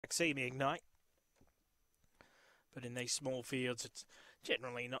See Me Ignite. But in these small fields, it's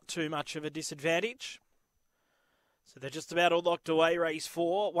generally not too much of a disadvantage. So they're just about all locked away. Race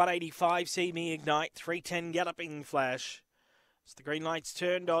 4, 185, See Me Ignite, 310 Galloping Flash. As the green light's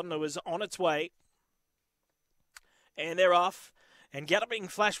turned on, it was on its way. And they're off. And Galloping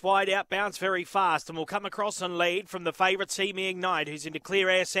Flash wide out, bounce very fast, and will come across and lead from the favourite See Me Ignite, who's into clear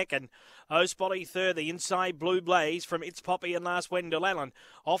air second. Spotty third, the inside Blue Blaze from It's Poppy and last Wendell Allen.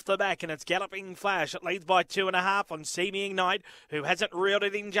 Off the back, and it's Galloping Flash. It leads by 2.5 on See Me Ignite, who hasn't reeled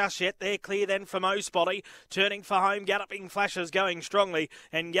it in just yet. They're clear then from Spotty. Turning for home, Galloping Flash is going strongly,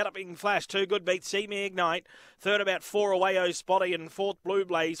 and Galloping Flash, too good, beats See Me Ignite. Third about 4 away, Spotty, and fourth Blue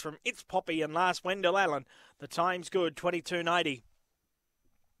Blaze from It's Poppy and last Wendell Allen. The time's good, 22.90.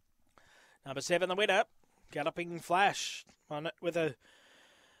 Number 7, the winner, Galloping Flash, on it with a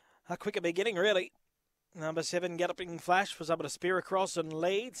quicker beginning, really. Number 7, Galloping Flash, was able to spear across and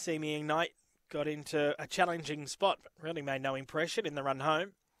lead. See Me Ignite got into a challenging spot, but really made no impression in the run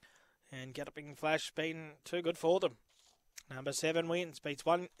home. And Galloping Flash been too good for them. Number 7 wins, beats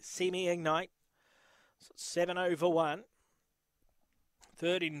 1, See Me Ignite. So 7 over 1.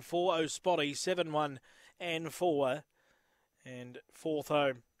 Third in 4, Spotty, 7-1 and 4. And fourth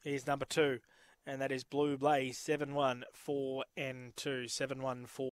home is number 2, and that is Blue Blaze, 7-1, 4 and 2, 7-1, 4.